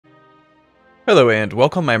Hello and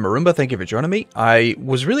welcome, I'm Marumba, thank you for joining me. I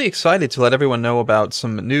was really excited to let everyone know about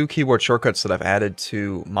some new keyboard shortcuts that I've added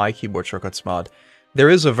to my keyboard shortcuts mod. There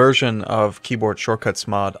is a version of keyboard shortcuts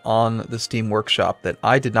mod on the Steam Workshop that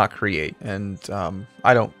I did not create, and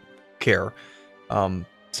I don't care.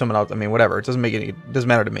 Someone else, I mean, whatever, it doesn't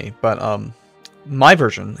matter to me, but my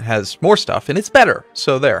version has more stuff and it's better,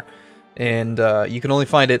 so there. And you can only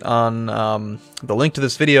find it on the link to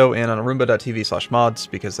this video and on arumba.tv/mods,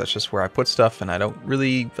 because that's just where I put stuff, and I don't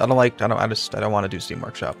want to do Steam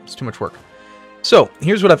Workshop. It's too much work. So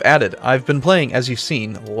here's what I've added. I've been playing, as you've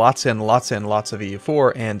seen, lots and lots and lots of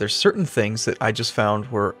EU4, and there's certain things that I just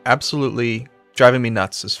found were absolutely driving me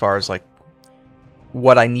nuts as far as like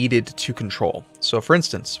what I needed to control. So for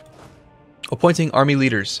instance, appointing army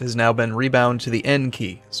leaders has now been rebound to the N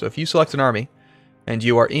key. So if you select an army and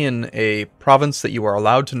you are in a province that you are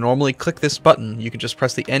allowed to normally click this button, you can just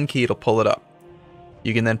press the N key, it'll pull it up.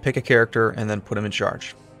 You can then pick a character and then put him in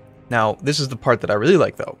charge. Now, this is the part that I really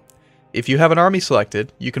like though. If you have an army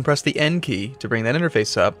selected, you can press the N key to bring that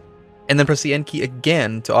interface up, and then press the N key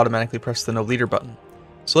again to automatically press the No Leader button.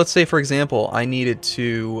 So let's say, for example, I needed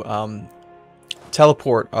to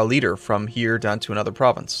teleport a leader from here down to another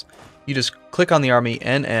province. You just click on the army,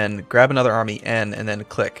 N, grab another army, N, and then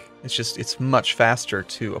click. It's much faster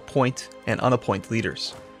to appoint and unappoint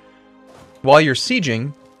leaders. While you're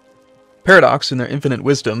sieging, Paradox, in their infinite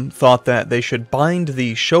wisdom, thought that they should bind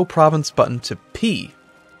the Show Province button to P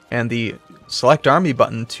and the Select Army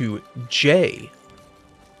button to J.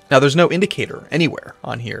 Now, there's no indicator anywhere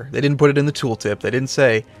on here. They didn't put it in the tooltip. They didn't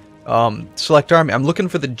say, Select Army. I'm looking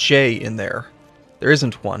for the J in there. There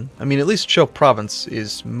isn't one. I mean, at least Show Province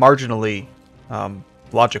is marginally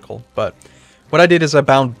logical, but what I did is I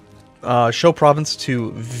bound Show Province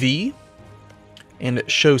to V and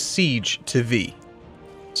Show Siege to V.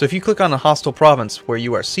 So if you click on a hostile province where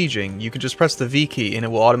you are sieging, you can just press the V key and it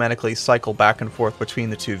will automatically cycle back and forth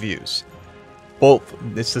between the two views. Both,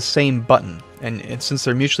 it's the same button, and since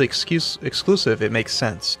they're mutually exclusive, it makes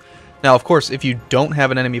sense. Now, of course, if you don't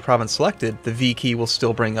have an enemy province selected, the V key will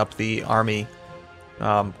still bring up the army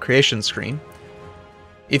creation screen.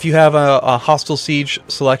 If you have a hostile siege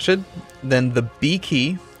selected, then the B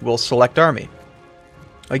key will select army.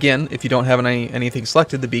 Again, if you don't have anything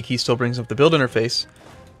selected, the B key still brings up the build interface,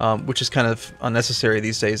 which is kind of unnecessary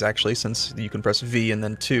these days, actually, since you can press V and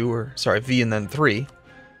then 2, or sorry, V and then 3,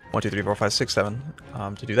 1, 2, 3, 4, 5, 6, 7,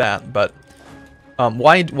 to do that. But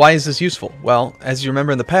why is this useful? Well, as you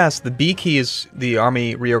remember in the past, the B key is the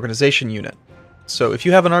army reorganization unit. So if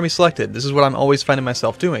you have an army selected, this is what I'm always finding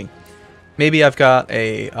myself doing. Maybe I've got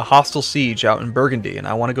a hostile siege out in Burgundy and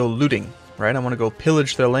I want to go looting, right? I want to go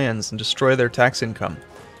pillage their lands and destroy their tax income.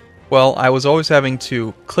 Well, I was always having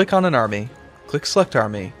to click on an army, click select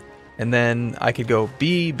army, and then I could go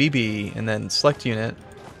B, B, B, and then select unit.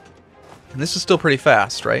 And this is still pretty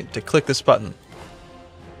fast, right? To click this button.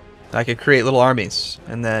 I could create little armies,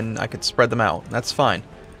 and then I could spread them out. That's fine.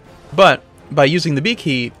 But by using the B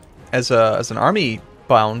key as an army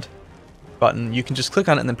bound button, you can just click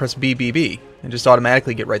on it and then press B, B, B, and just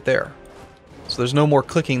automatically get right there. So there's no more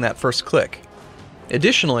clicking that first click.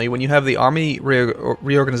 Additionally, when you have the army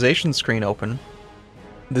reorganization screen open,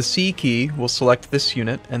 the C key will select this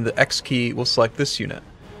unit, and the X key will select this unit.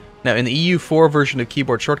 Now, in the EU4 version of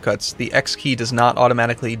keyboard shortcuts, the X key does not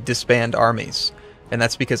automatically disband armies, and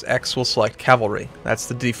that's because X will select cavalry. That's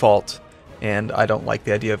the default, and I don't like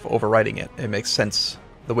the idea of overwriting it. It makes sense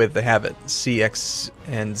the way that they have it. C, X,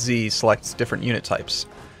 and Z selects different unit types.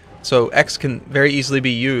 So X can very easily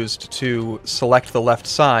be used to select the left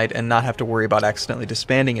side and not have to worry about accidentally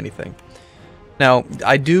disbanding anything. Now,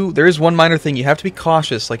 there is one minor thing. You have to be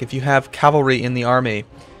cautious. Like if you have cavalry in the army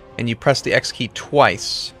and you press the X key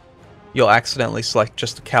twice, you'll accidentally select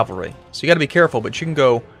just the cavalry. So you got to be careful, but you can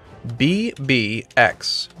go B, B,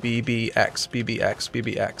 X, B, B, X, B, B, X, B,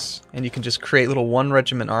 B, X, and you can just create little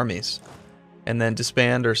one-regiment armies and then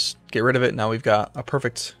disband or get rid of it. Now we've got a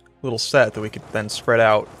perfect little set that we could then spread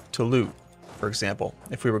out to loot, for example,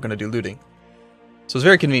 if we were going to do looting. So it's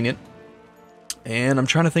very convenient. And I'm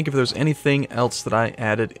trying to think if there's anything else that I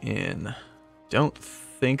added in. Don't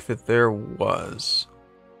think that there was.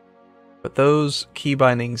 But those key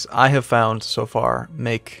bindings I have found so far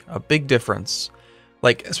make a big difference.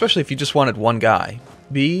 Like, especially if you just wanted one guy.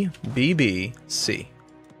 B, B, B, C.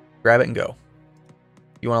 Grab it and go.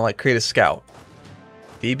 You want to like create a scout.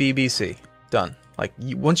 B, B, B, C. Done. Like,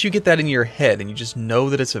 once you get that in your head and you just know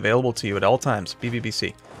that it's available to you at all times, B, B, B,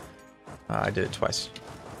 C. I did it twice.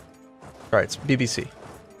 Alright, it's BBC.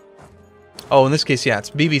 Oh, in this case, yeah,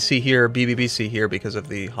 it's BBC here, BBBC here because of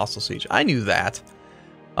the hostile siege. I knew that.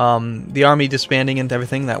 the army disbanding and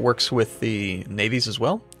everything, that works with the navies as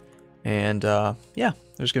well. And yeah,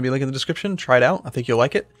 there's going to be a link in the description. Try it out. I think you'll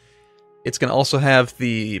like it. It's going to also have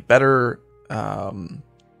the better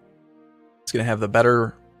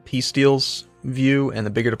peace deals view and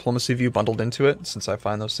the bigger diplomacy view bundled into it, since I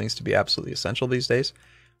find those things to be absolutely essential these days.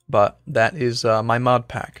 But that is my mod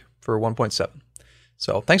pack for 1.7.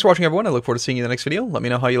 So thanks for watching, everyone. I look forward to seeing you in the next video. Let me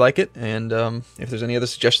know how you like it, and if there's any other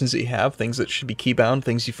suggestions that you have, things that should be keybound,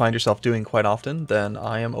 things you find yourself doing quite often, then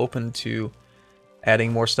I am open to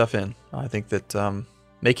adding more stuff in. I think that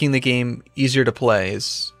making the game easier to play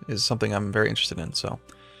is something I'm very interested in. So,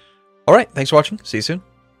 all right, thanks for watching. See you soon.